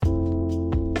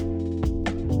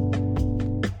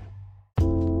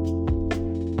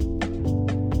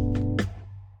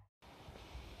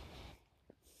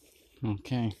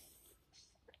Окей.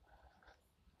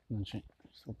 Значи,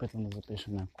 ще се опитам да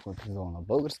запиша няколко епизода на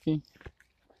български,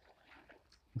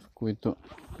 в които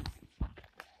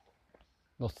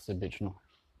доста себично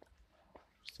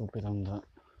ще се опитам да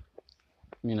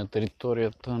мина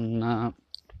територията на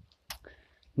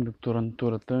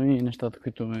докторантурата и нещата,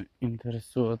 които ме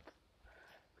интересуват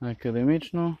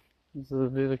академично, за да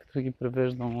видя като ги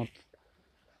превеждам от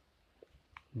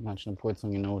начина, по който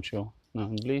съм ги научил на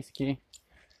английски,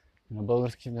 на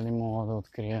български, дали мога да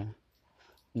открия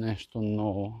нещо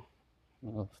ново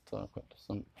в това, което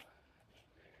съм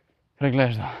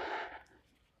преглеждал.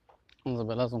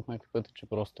 Забелязвам някакви пъти, че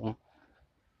просто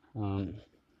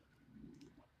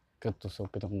като се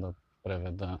опитам да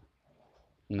преведа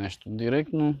нещо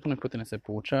директно, по някакъв пъти не се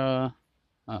получава,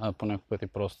 а по някакъв пъти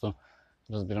просто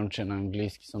разбирам, че на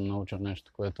английски съм научил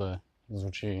нещо, което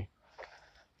звучи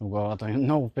в главата ми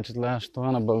много впечатляващо,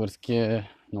 това на български е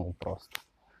много просто.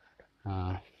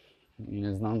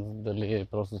 Не знам дали е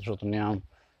просто защото нямам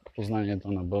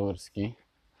познанието на български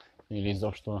или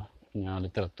изобщо няма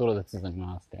литература да се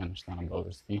занимава с тези неща на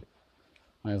български,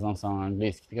 не знам само на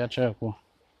английски. Така че ако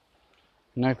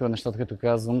някои от нещата, като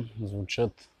казвам,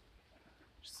 звучат,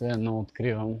 че все едно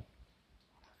откривам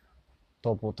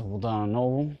топлата вода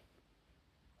наново,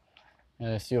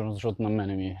 сигурно защото на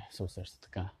мене ми се усеща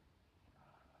така.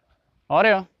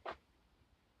 Орио!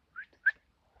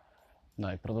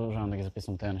 Да, и продължавам да ги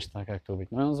записвам тези неща, както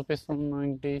обикновено записвам на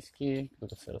английски,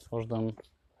 като се разхождам.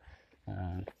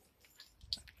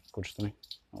 Кучето ми,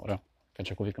 Орио, така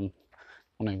че ако викам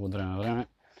по него от време на време,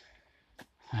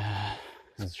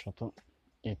 защото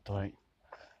и той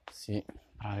си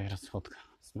прави разходка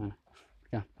с мен.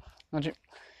 Така, значи,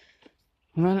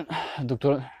 мен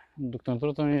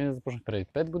докторантурата ми започнах преди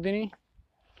 5 години.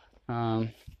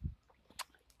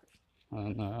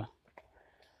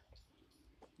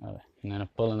 Не на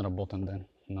пълен работен ден.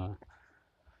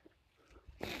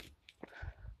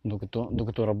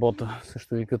 Докато работя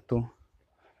също и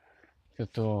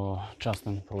като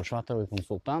частен проучвател и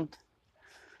консултант.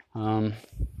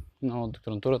 Но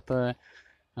докторантурата е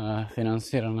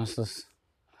финансирана с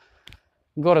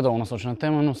горе-долу насочена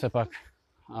тема, но все пак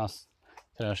аз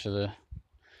трябваше да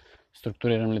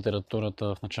структурирам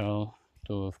литературата в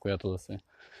началото, в която да се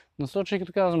насочи. И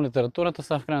като казвам литературата,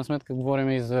 сега в крайна сметка говорим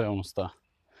и за реалността.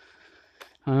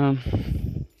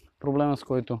 Проблема, с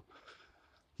който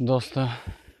доста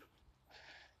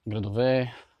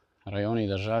градове, райони и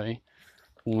държави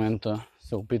в момента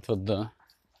се опитват да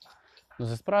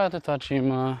се справят, е това, че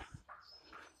има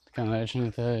така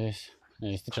наречените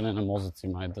изтичане на мозъци,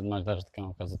 май даже така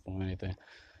му казват промените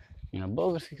и на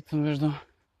български, като съм виждал,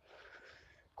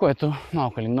 което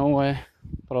малко или много е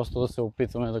просто да се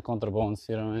опитваме да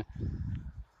контрабалансираме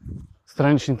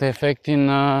страничните ефекти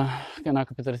на една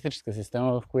капиталистическа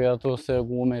система, в която се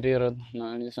агломерират,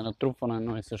 се натрупва на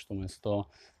едно и също место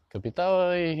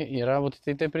капитала и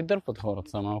работите, и те придърпват хората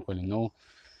са малко или много,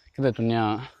 където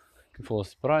няма какво да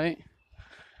се прави.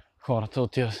 Хората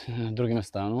отиват на други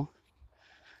места, но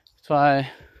това е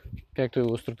както и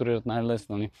го структурират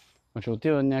най-лесно. Значи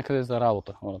отиват някъде за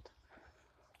работа хората.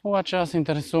 Обаче аз се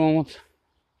интересувам от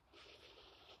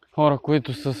хора,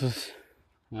 които са с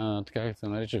така как се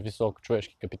нарича висок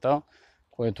човешки капитал,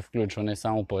 което включва не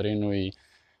само пари, но и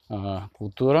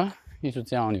култура и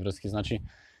социални връзки. Значи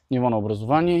ниво на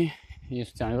образование и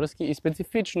социални връзки и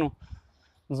специфично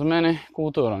за мен е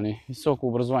култура, високо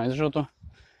образование, защото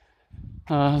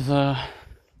за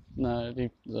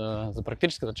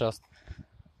практическата част,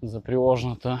 за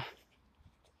приложната,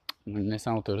 не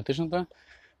само теоретичната,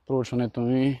 проучването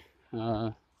ми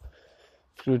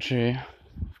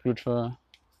включва,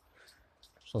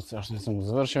 защото сега още не съм го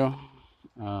завършил,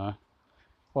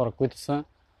 хора, които са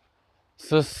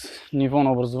с ниво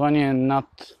на образование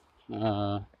над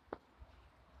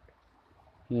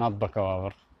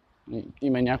бакалавър.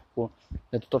 Има няколко,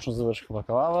 ето точно завършиха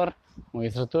бакалавър,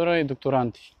 магистратура и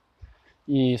докторанти.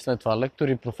 И след това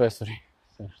лектори и професори.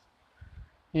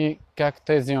 И как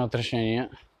те взимат решения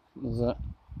за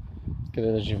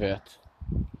къде да живеят.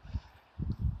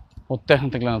 От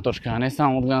техната гледна точка, а не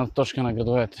само от гледната точка на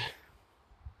градовете.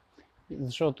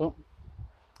 Защото,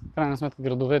 в крайна сметка,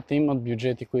 градовете имат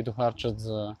бюджети, които харчат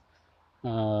за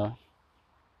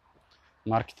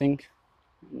маркетинг.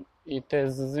 И те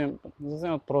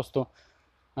вземат просто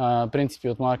принципи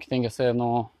от маркетинга, все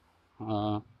едно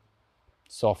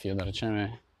София, да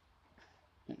речем,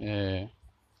 е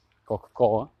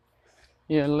Кока-кола.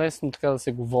 И е лесно така да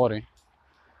се говори.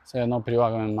 Все едно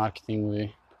прилагаме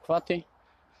маркетингови хвати.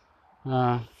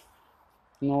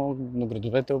 Но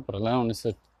градовете определено не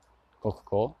са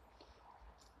Кока-кола.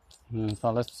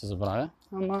 Това лесно се забравя.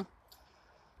 Ама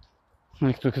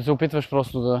Като се опитваш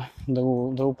просто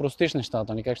да упростиш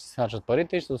нещата, как ще се харчат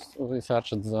парите, ще се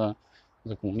харчат за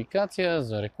комуникация,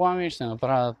 за реклами, ще се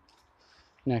направят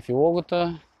някакви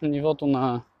логота. Нивото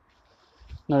на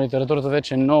литературата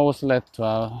вече е много след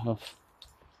това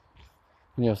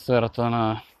в сферата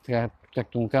на, така,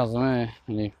 както му казваме,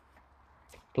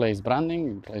 place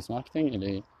branding, place marketing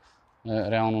или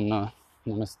реално на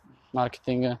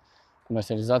маркетинга,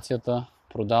 комерциализацията,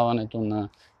 продаването на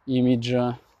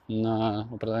имиджа на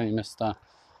определени места.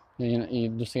 И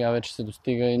до сега вече се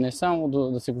достига и не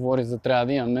само да се говори за трябва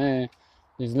да имаме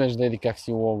изглежда еди как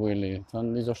си лого или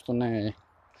това изобщо не е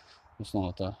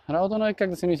основната работа, но е как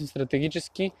да се мисли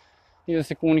стратегически и да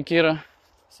се комуникира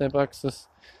все пак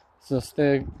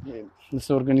да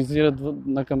се организират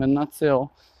към една цел,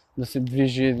 да се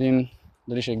движи един,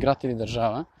 дали ще е град или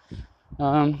държава.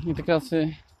 И така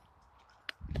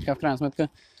в крайна сметка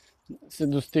се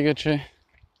достига, че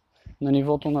на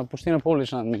нивото на почти на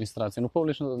публична администрация, но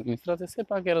публичната администрация все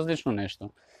пак е различно нещо,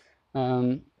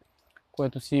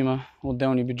 което си има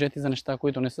отделни бюджети за неща,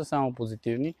 които не са само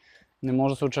позитивни. Не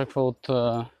може да се очаква от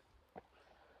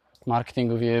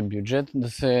маркетинговия бюджет да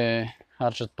се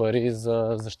харчат пари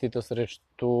за защита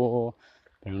срещу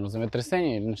примерно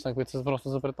земетресение или неща, които са просто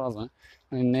за предпазване.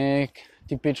 Не е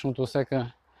типичното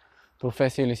всяка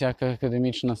професия или всяка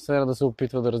академична сфера да се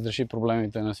опитва да разреши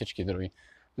проблемите на всички други.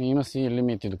 Има си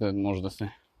лимити, докъде може да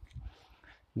се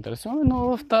интересуваме,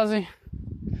 но в този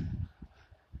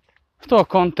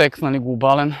контекст,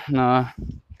 глобален на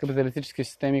капиталистически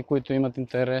системи, които имат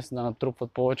интерес да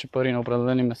натрупват повече пари на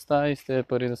определени места и с тези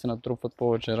пари да се натрупват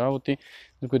повече работи,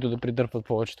 за които да придърпват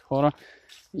повечето хора.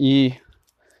 И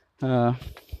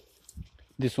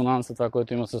дисонанса, това,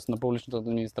 което има на публичната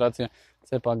администрация,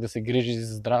 все пак да се грижи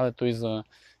за здравето и за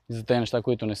тези неща,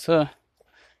 които не са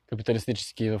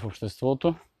капиталистически в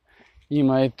обществото.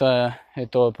 Има и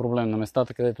този проблем на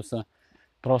местата, където са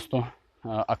просто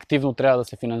активно трябва да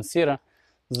се финансира,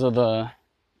 за да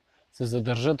се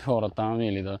задържат хора там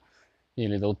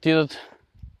или да отидат.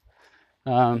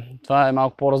 Това е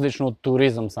малко по-различно от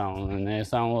туризъм само. Не е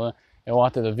само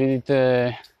елате да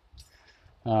видите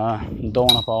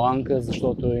долна паланка,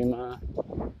 защото има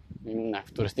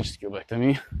някакъв туристически обект.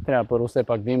 Трябва първо все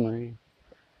пак да има и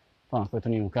това, на което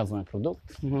ние му казваме продукт.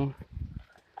 Но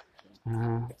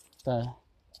тази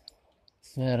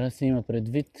сфера се има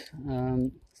предвид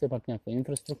все пак някаква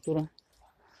инфраструктура,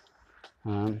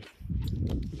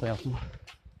 която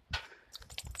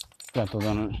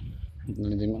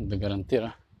да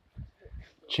гарантира,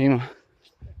 че има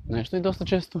нещо и доста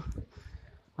често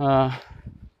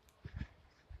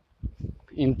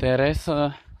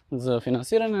интереса за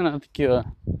финансиране на такива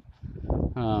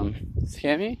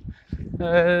схеми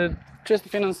е често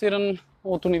финансиран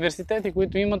от университети,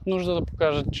 които имат нужда да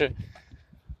покажат, че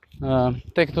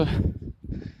тъй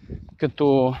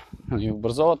като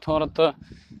образоват хората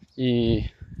и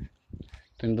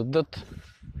като им дадат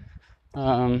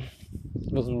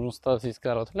възможността да се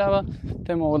изкарват хляба,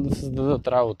 те могат да създадат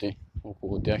работи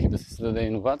около тях и да се създаде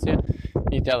иновация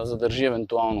и тя да задържи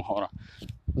евентуално хора.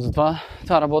 Затова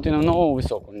това работи на много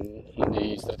високо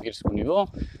стратегическо ниво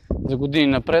за години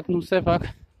напред, но все пак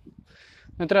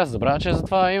не трябва да се забравя, че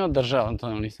затова има държавата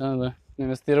да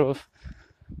инвестира в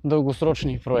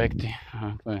дългосрочни проекти.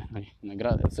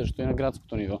 Също и на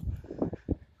градското ниво.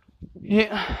 И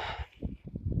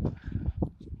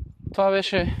това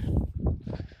беше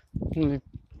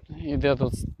идеята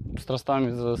от страстта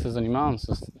ми, за да се занимавам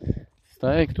с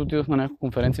това. И като отидох на няколко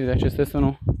конференции, видях, че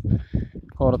естествено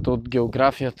хората от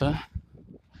географията,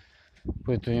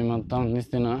 които имат там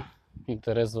наистина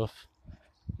интерес в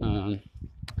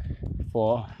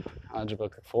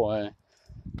какво е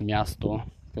място,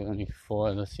 какво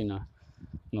е да си на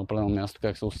определено място,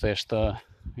 как се усеща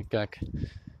и как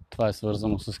това е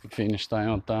свързано с какви неща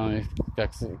има там и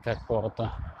как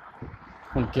хората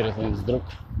комуникират един с друг.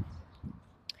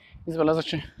 И забелязах,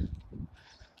 че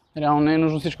реално не е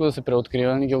нужно всичко да се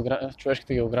преоткрива.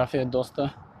 Човешката география е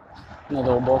доста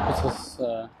надълбоко с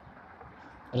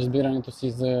разбирането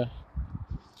си за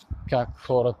как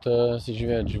хората си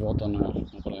живеят живота на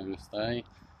определени места и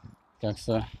как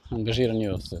са ангажирани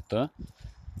в света.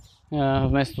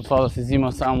 Вместо това да се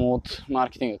взима само от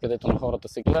маркетинга, където на хората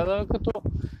се гледа като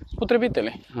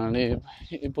потребители.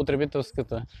 И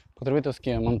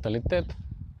потребителския менталитет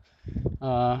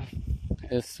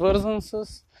е свързан с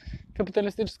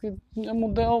капиталистически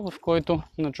модел, в който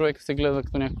на човека се гледа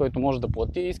като някой, който може да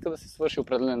плати и иска да се свърши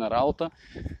определена работа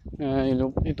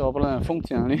и то определена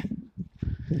функция,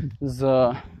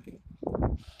 за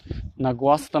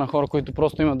нагласата на хора, които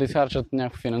просто имат да изхарчат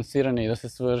някакво финансиране и да се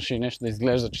свърши нещо, да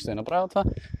изглежда, че се е направил това.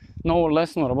 Много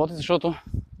лесно работи, защото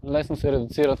лесно се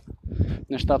редуцират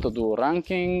нещата до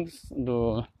ранкингс,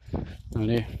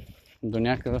 нали, до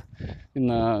някакъв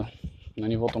на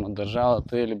нивото на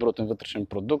държавата или брутен вътрешен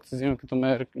продукт се взима като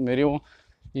мерило,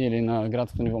 или на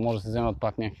градското ниво може да се вземат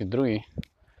пак някакви други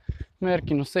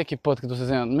мерки, но всеки път като се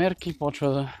вземат мерки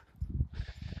почва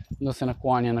да се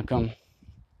накланя към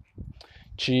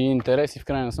чии интереси в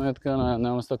крайна сметка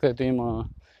на места, където има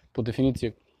по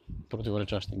дефиниция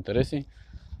противоречащи интереси,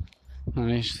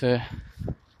 нали, ще се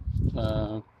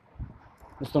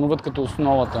установят като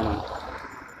основата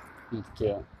на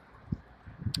такива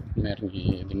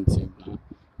мерни единици на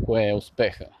кое е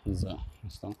успеха за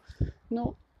место.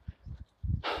 Но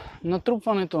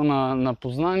натрупването на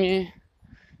познание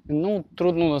е много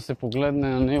трудно да се погледне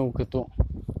на него като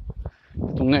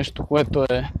нещо, което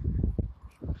е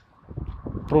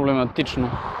проблематично,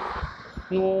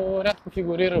 но рядко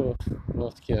фигурира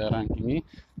в такива ранкинги,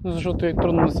 защото е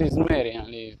трудно да се измери,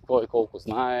 нали, кой колко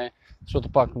знае,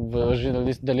 защото пак важи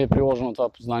дали е приложено това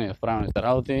познание в правилните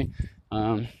работи.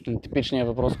 Типичният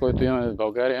въпрос, който имаме в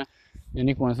България,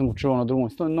 никога не съм чувал на друго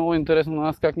место. Е много интересно на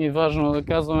нас как ни е важно да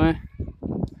казваме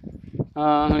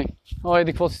нали,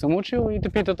 еди какво си съм учил и те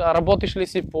питат, работиш ли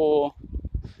си по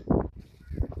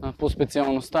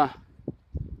специалността?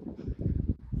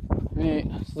 И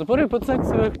за първи път всеки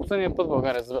си бях последния път в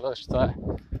България забелязах, че това е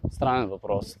странен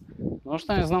въпрос. Но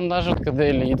още не знам даже откъде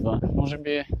или идва. Може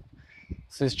би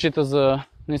се счита за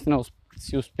наистина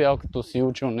си успял, като си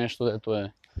учил нещо, дето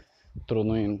е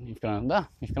трудно и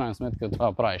в крайна сметка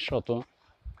това правиш, защото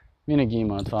винаги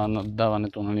има това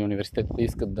наддаването, нали, университетите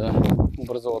искат да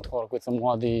образуват хора, които са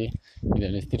млади,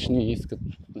 идеалистични, искат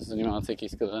да се занимават, всеки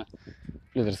иска да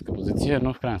в лидерска позиция,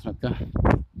 но в крайна сметка е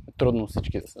трудно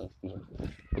всички да са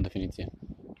по дефиниция,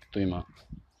 като има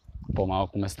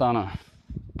по-малко места на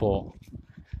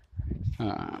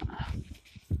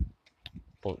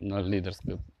на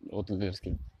лидерска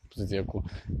позиция,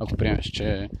 ако приемеш,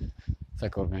 че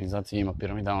всяка организация има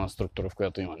пирамидална структура, в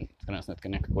която има в крайна сметка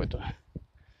някой, който е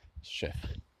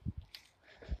шеф.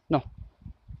 Но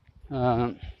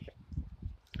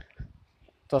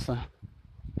това са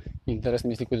интересни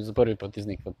мисли, които за първи път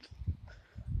изникват.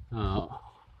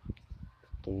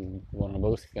 Като говоря на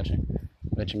български, така че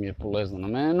вече ми е полезно на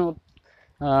мен, но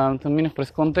минах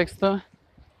през контекста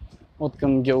от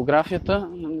към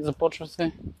географията, започва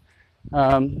се,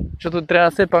 защото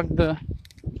трябва все пак да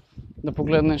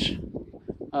погледнеш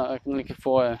нали,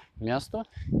 какво е място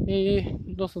и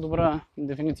доста добра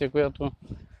дефиниция, която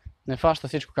не фаща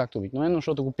всичко както обикновено,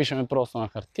 защото го пишеме просто на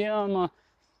хартия, ама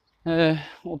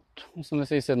от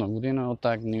 1987 година от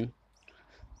Агню,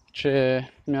 че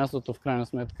мястото в крайна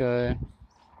сметка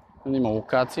има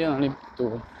локация, нали,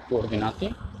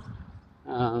 координати.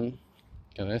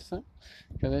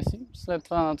 Къде си? След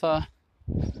това на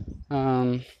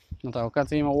тази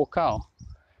локация има локал.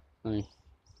 Нали,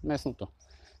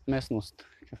 местност.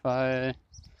 Каква е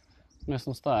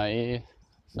местността? И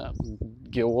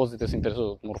геолозите се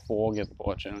интересуват от морфологията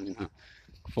повече, нали, на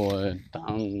какво е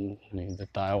там, нали,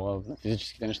 детайла,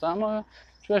 физическите неща, ама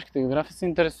човешката география се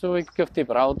интересува и какъв тип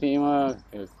работи има,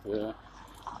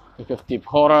 какъв тип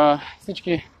хора,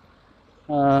 всички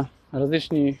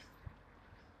различни,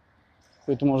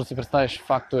 които може да си представиш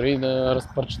фактори да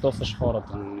разпърчетосаш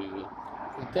хората.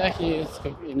 За тях и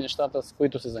нещата, с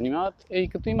които се занимават. И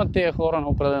като има тези хора на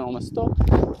определено место,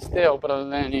 с тези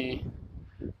определени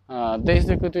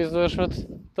действия, които извършват,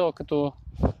 то като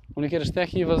комуникираш с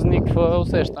тях и възниква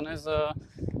усещане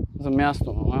за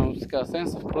място. Така, sense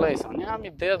of place. Нямам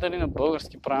идея дали на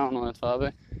български правилно е това,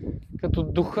 бе. Като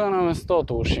духа на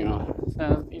местото ушима.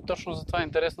 И точно за това е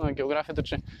интересно на географията,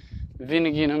 че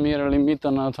винаги намира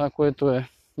лимита на това, което е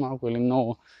малко или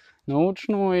много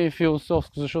научно и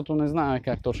философско, защото не знаем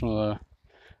как точно да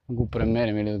го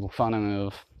премерим или да го хванем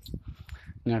в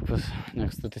някакъв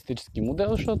статистически модел,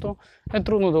 защото е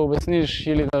трудно да обясниш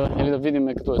или да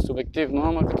видим като е субективно,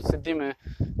 ама като седиме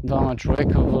двама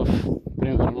човека в,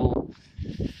 примерно,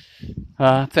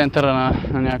 центъра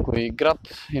на някой град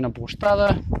и на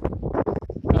площада,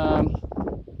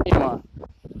 има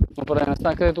определени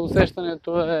места, където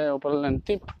усещането е определен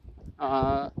тип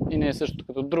и не е също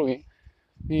като други.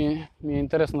 И ми е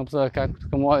интересно напоследък как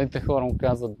тук младите хора му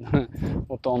казват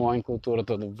от онлайн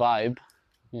културата да vibe.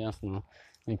 Ясно.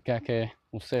 И как е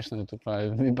усещането, това е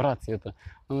вибрацията.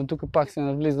 Но тук пак се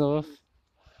навлиза в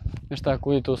неща,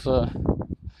 които са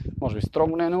може би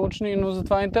строго не научни, но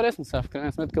затова е интересно. Сега в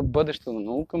крайна сметка бъдещата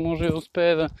наука може да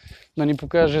успее да ни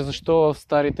покаже защо в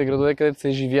старите градове, където се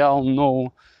е живяло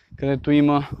много, където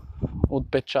има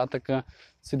отпечатъка,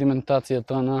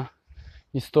 седиментацията на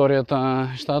историята на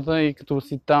нещата и като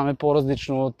си там е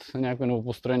по-различно от някои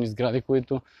новопостроени сгради,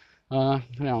 които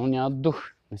реално нямат дух,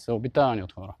 не са обитавани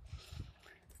от хора.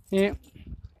 И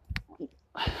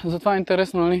затова е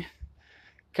интересно, нали,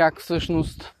 как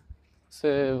всъщност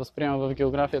се възприема в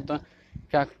географията,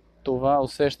 как това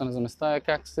усещане за места е,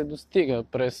 как се достига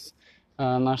през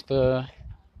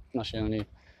нашия, нали,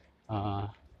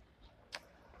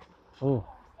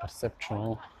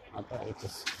 perceptual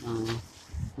apparatus,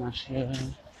 нашия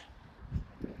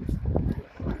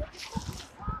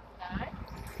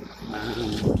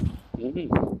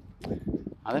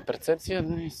перцепция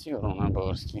не е сигурно на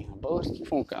български. На български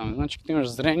какво му казваме? Значи като имаш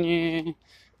зрение,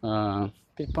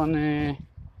 пипане,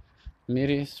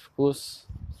 мирис, вкус,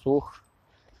 слух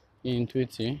и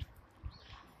интуиции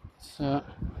са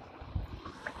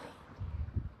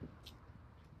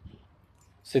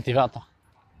сетивата.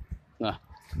 Да,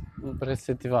 през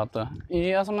сетивата.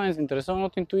 И аз съм най-заинтересован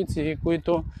от интуиции,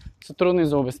 които са трудни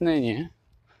за обяснение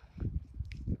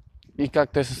и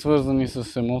как те са свързани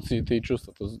с емоциите и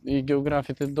чувствата. И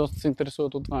географите доста се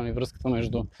интересуват от това, връзката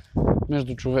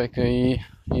между човека и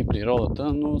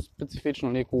природата, но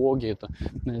специфично екологията.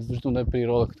 Не е защото да е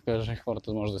природа, като каже,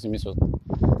 хората може да си мислят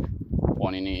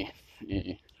планини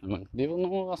и диво,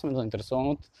 но аз съм заинтересован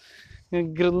от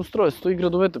градоустройството и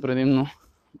градовете предимно.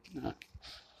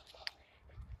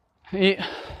 И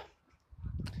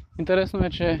интересно е,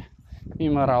 че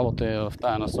има работа в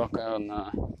тая насока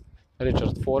на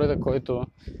Ричард Флорида, който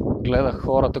гледа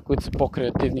хората, които са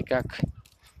по-креативни, как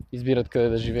избират къде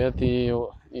да живеят и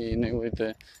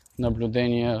неговите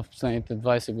наблюдения в последните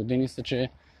 20 години са, че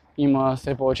има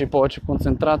все повече и повече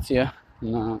концентрация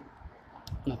на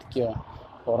такива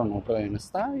хора на определени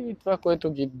места и това,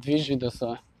 което ги движи да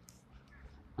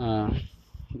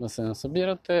се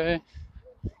насъбират е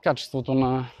качеството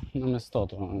на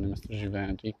местото, на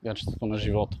местоживеенето и качеството на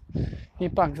живота. И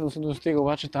пак да се достига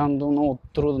обаче там до много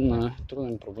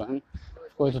труден проблем,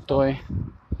 в който той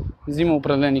взима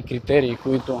определени критерии,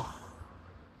 които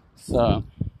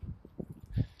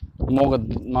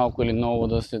могат малко или много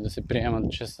да се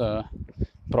приемат, че са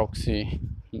прокси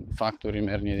фактори,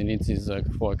 мерни единици за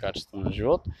какво е качество на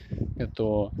живот,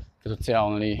 като цяло,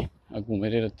 нали,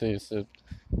 агломерирате и се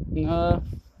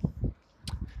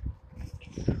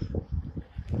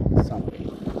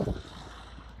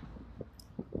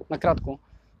накратко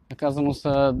наказано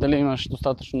са дали имаш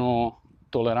достатъчно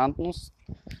толерантност,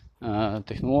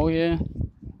 технология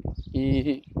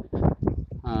и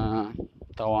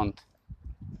талант.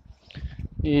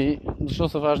 И защо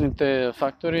са важните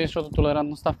фактори? Защото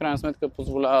толерантността в крайна сметка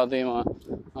позволява да има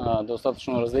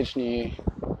достатъчно различни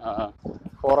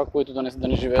хора, които да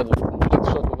не живеят в конфликт,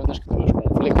 защото веднъж като имаш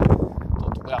конфликт,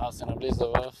 то тогава се навлиза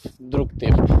в друг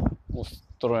тип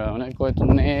устрояване, който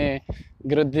не е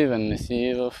градивен, не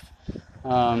си в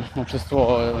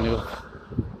общество или в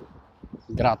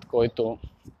град, който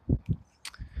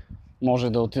може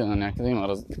да отиде на някъде,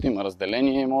 като има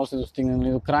разделение, може да се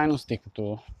достигне до крайности,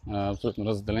 като абсолютно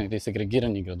разделените и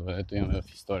сегрегирани градове, ето имаме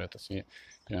в историята си,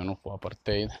 примерно по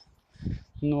апартейд.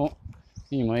 Но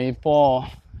има и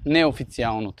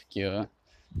по-неофициално такива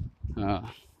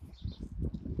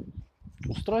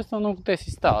устройства, но те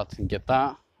си стават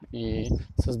гета и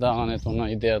създаването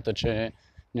на идеята, че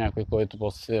някой, който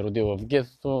после се е родил в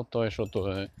гетото, той, защото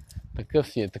е такъв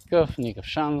си е такъв, никакъв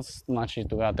шанс, значи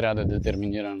тогава трябва да е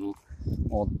детерминирано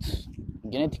от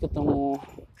генетиката му,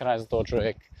 край за този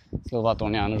човек,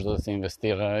 следователно няма нужда да се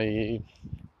инвестира и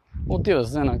отива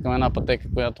се към една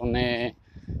пътека, която не е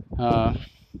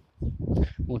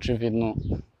очевидно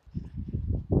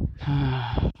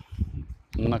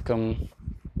към...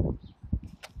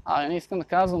 не искам да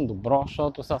казвам добро,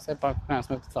 защото сега все пак в крайна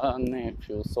сметка това не е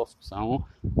философско само,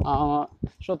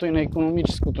 защото и на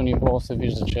икономическото ниво се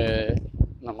вижда, че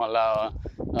намалява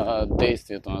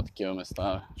действието на такива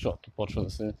места, защото почва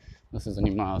да се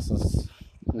занимава с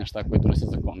неща, които не са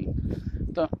законни.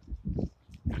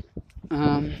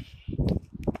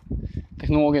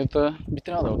 Технологията би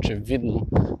трябвало да е очевидно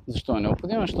защо е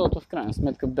необходима, защото в крайна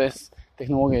сметка без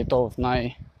технология и то в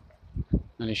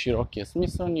широкия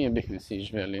смисъл, ние бихме си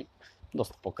живели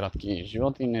доста по-кратки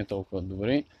животи и не толкова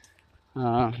добри.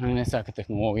 Не всяка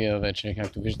технология вече,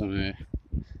 както виждаме,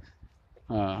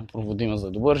 проводима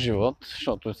за добър живот,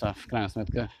 защото сега в крайна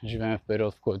сметка живеем в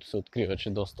период, в който се открива, че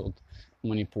доста от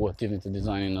манипулативните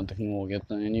дизайни на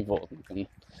технологията не ни водят към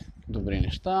добри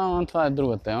неща, но това е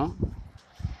друга тема.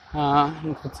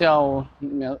 Но като цяло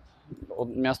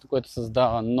от място, което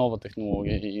създава нова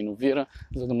технология и иновира,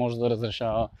 за да може да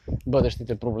разрешава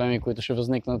бъдещите проблеми, които ще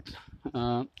възникнат.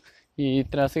 И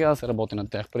трябва сега да се работи над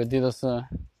тях, преди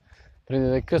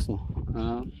да е късно.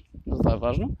 Това е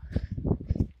важно.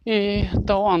 И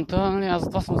таланта, аз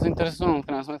затова съм заинтересован в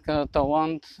крайна сметка.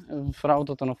 Талант в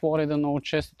работата на Флорида много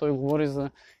често той говори за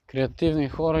креативни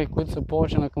хора, които са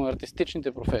повече към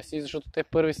артистичните професии, защото те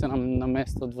първи се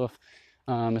наместват в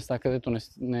места, където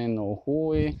не е много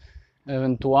хубаво и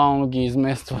евентуално ги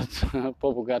изместват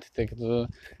по-богатите, като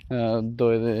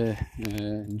дойде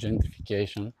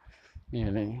gentrification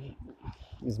или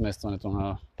изместването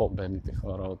на по-бедните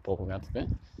хора от по-богатите.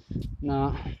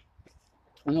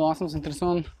 Но аз съм се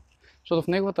интересуван, защото в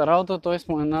неговата работа той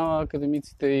споменава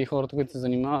академиците и хората, които се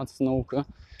занимават с наука,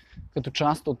 като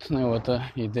част от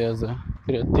неговата идея за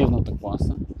креативната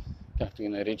класа, както ги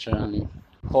нарича,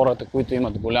 хората, които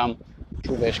имат голям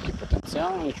човешки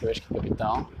потенциал и човешки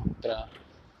капитал. Трябва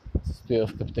да се стои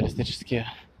в капиталистическия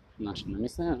начин на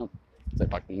мислене, но все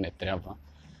пак не трябва.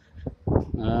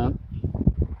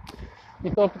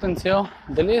 И този потенциал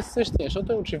дали е същия,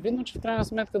 защото е очевидно, че в крайна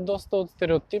сметка доста от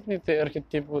стереотипните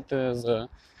архетиповете за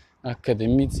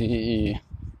академици и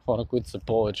хора, които са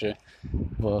повече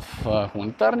в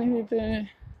хуманитарните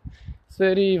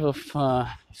сфери, в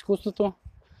изкуството,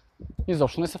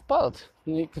 изобщо не съвпадат.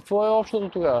 И какво е общото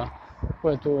тогава,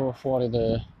 което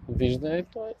Флорида вижда? И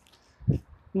то е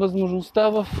възможността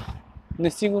в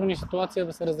несигурни ситуации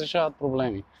да се разрешават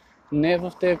проблеми. Не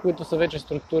в тези, които са вече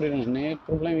структурирани, не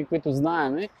проблеми, които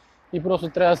знаеме и просто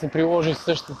трябва да се приложи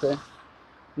същите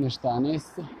неща.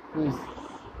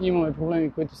 Имаме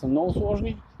проблеми, които са много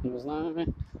сложни, но знаеме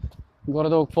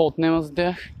горе-долу какво отнема за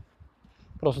тях.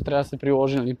 Просто трябва да се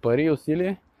приложи пари,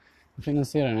 усилие и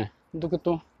финансиране.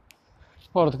 Докато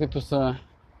хората, които са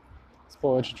с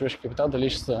повече човешки капитал, дали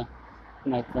ще са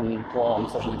към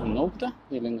по-насочени към науката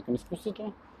или към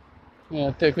изкуството,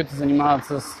 те, които се занимават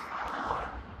с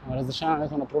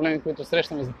разрешаването на проблеми, които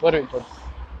срещаме за първи път,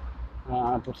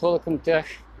 подхода към тях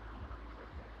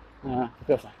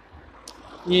какъв е.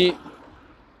 И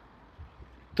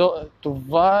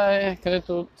това е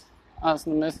където аз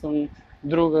намествам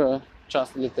друга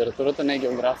част от литературата, не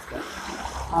географска,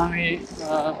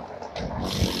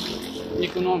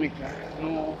 икономика.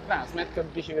 Но в крайна сметка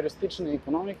бихевиористична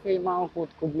икономика и малко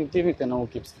от когнитивните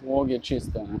науки, психология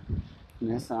чиста,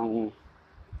 не само.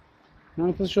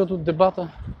 Защото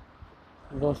дебата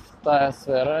в тая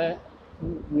сфера е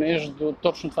между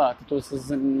точно това, като се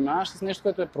занимаваш с нещо,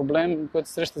 което е проблем, което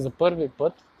се среща за първи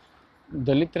път,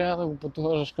 дали трябва да го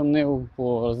подхождаш към него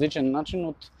по различен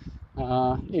начин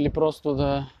или просто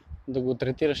да го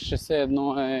третираш, че все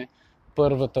едно е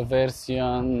първата версия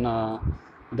на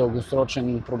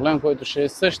дългосрочен проблем, който ще е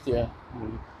същия.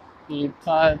 И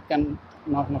това е така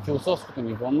малко на философското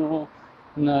ниво, но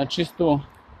на чисто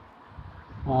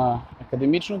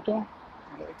академичното,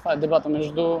 това е дебата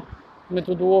между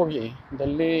методологии.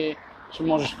 Дали ще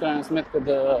можеш в крайна сметка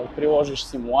да приложиш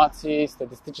симулации,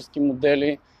 статистически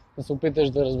модели, да се опиташ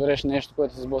да разбереш нещо,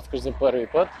 което се сблъскаш за първи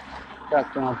път,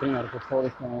 както например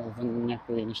подходихме за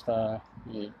някои неща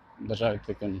и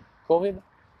държавите към COVID.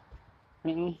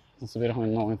 Събирахме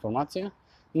много информация,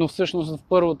 но всъщност в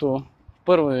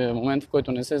първия момент, в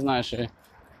който не се знаеше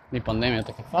и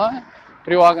пандемията каква е,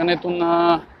 прилагането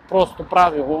на просто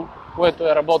правило, което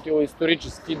е работило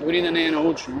исторически, дори да не е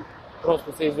научно,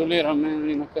 просто се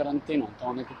изолираме на карантина.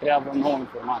 То не ти трябва много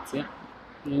информация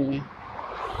и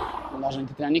даже не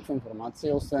ти трябва никаква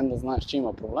информация, освен да знаеш, че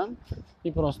има проблем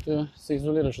и просто се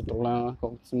изолираш от проблема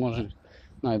колкото се може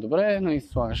най-добре, но и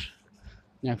слагаш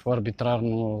някакво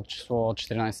арбитрарно число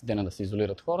 14 дена да се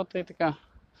изолират хората и така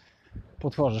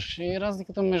подхождаш. И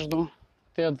разликата между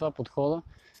тези два подхода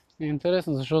е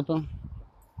интересна, защото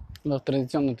в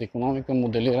традиционната икономика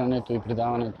моделирането и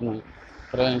придаването на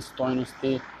определени стойности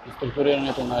и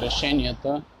структурирането на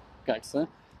решенията,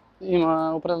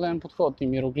 има определен подход и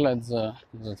мироглед за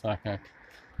това как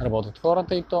работят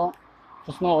хората и то в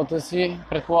основата си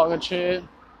предполага, че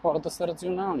хората са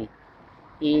рационални.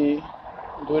 И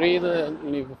дори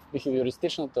в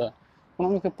бихевиористичната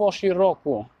икономика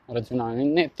по-широко рационални,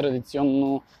 не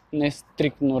традиционно, не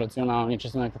стриктно рационални, че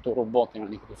сме като роботи,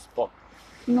 нали, като спорт.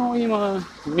 Но има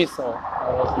мисъл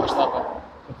в нещата,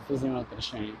 като се взимат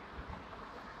решения.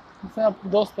 Сега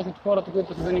доста от хората,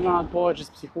 които се занимават повече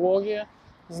с психология,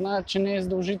 знаят, че не е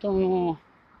задължително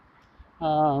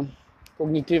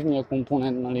когнитивният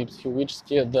компонент, нали,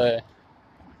 психологическия да е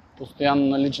постоянно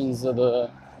наличен, за да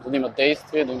има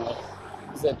действие, да има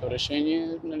взето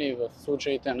решение. Нали, в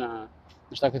случаите на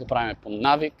неща, които правим по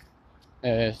навик,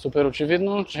 е супер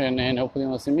очевидно, че не е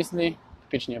необходимо да се мисли.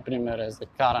 Типичният пример е за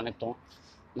карането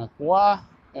на кола,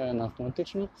 на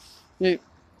автоматично. И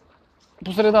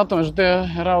по средата между те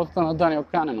е работата на Даниел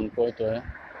Канеман, който е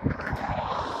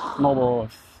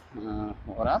Нобелов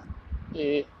лауреат.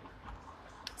 И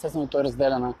естествено той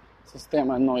разделя на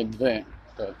система 1 и 2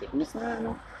 този тип мислене,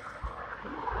 но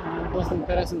доста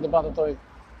интересен дебат той,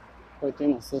 който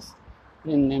има с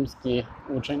един немски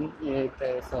учен и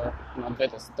те са на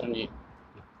двете страни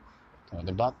този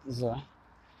дебат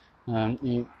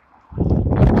и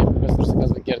този професор се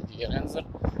казва Герди Герензер,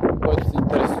 който се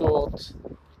интересува от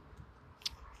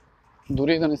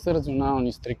дори да не са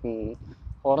рационални стрикно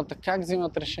хората, как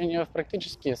взимат решения в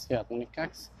практическия свят,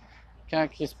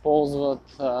 как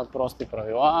използват прости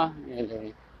правила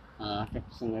или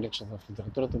както се наричат в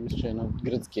литературата, мисля, че е на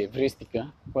гръцки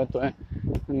евристика, което е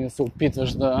да се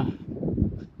опитваш да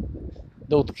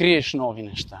откриеш нови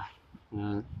неща.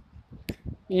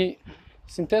 И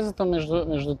синтезата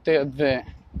между тези две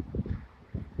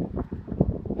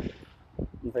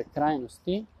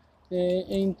крайности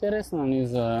е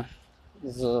интересна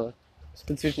за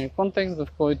специфичния контекст, в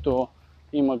който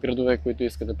има градове, които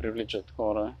искат да привличат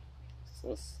хора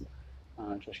с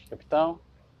човешки капитал.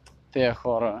 Тези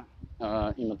хора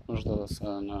имат нужда да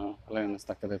са на определени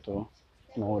места, където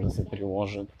могат да се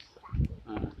приложат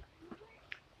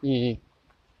и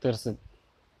търсят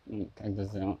как да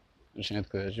вземат решението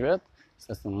къде да живеят.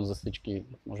 Естествено за всички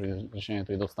може би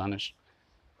решението и да останеш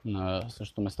на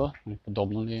същото место,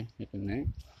 подобно ли или не.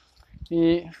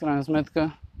 И в крайна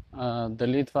сметка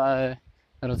дали това е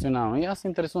рационално. И аз се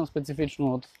интересувам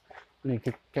специфично от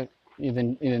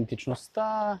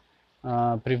идентичността,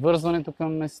 привързването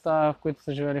към места, в които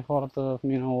са живели хората в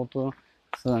миналото,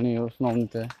 са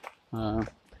основните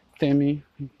теми,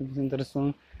 които се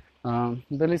интересувам.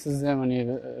 Дали са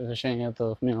вземани решенията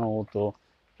в миналото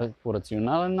по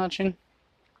рационален начин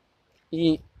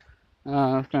и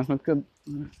в крайна сметка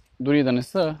дори да не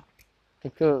са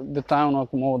така детайлно,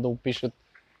 ако могат да опишат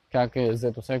как е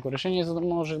взето всяко решение, за да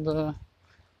може да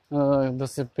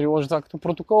се приложи това като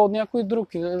протокол от някой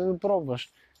друг и да пробваш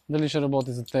дали ще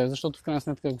работи за теб. Защото в крайна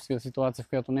сметка, ако си в ситуация, в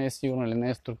която не е сигурна или не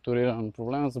е структуриран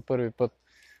проблема, за първи път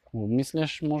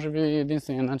обмисляш, може би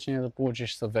единственият начин е да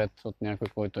получиш съвет от някой,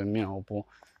 който е минал по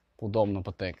подобна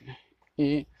пътека.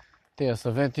 И тези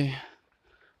съвети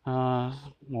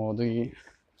могат да ги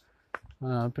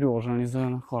приложени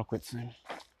за хора, които са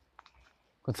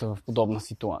в подобна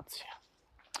ситуация.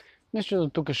 Мисля, че до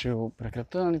тук ще го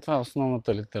прекратя. Това е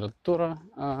основната литература.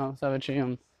 Сега вече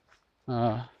имам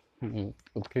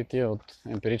откритие от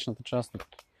емпиричната част,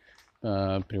 от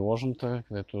приложната,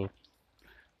 където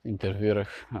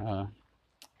интервюирах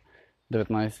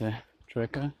 19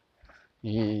 човека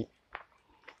и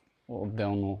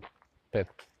отделно 5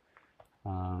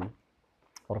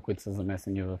 хора, които са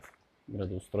замесени в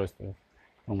градоустройство,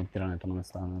 в промотирането на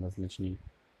места на различни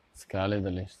скали,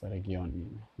 дали са региони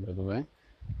или градове.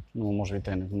 Но може би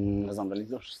те не знам дали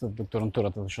ще са в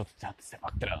докторантурата, защото тя все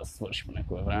пак трябва да се свърши по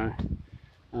някое време.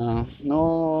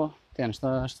 Но тези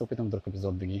неща ще се опитам в друг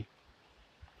епизод да ги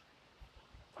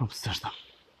обсъждам.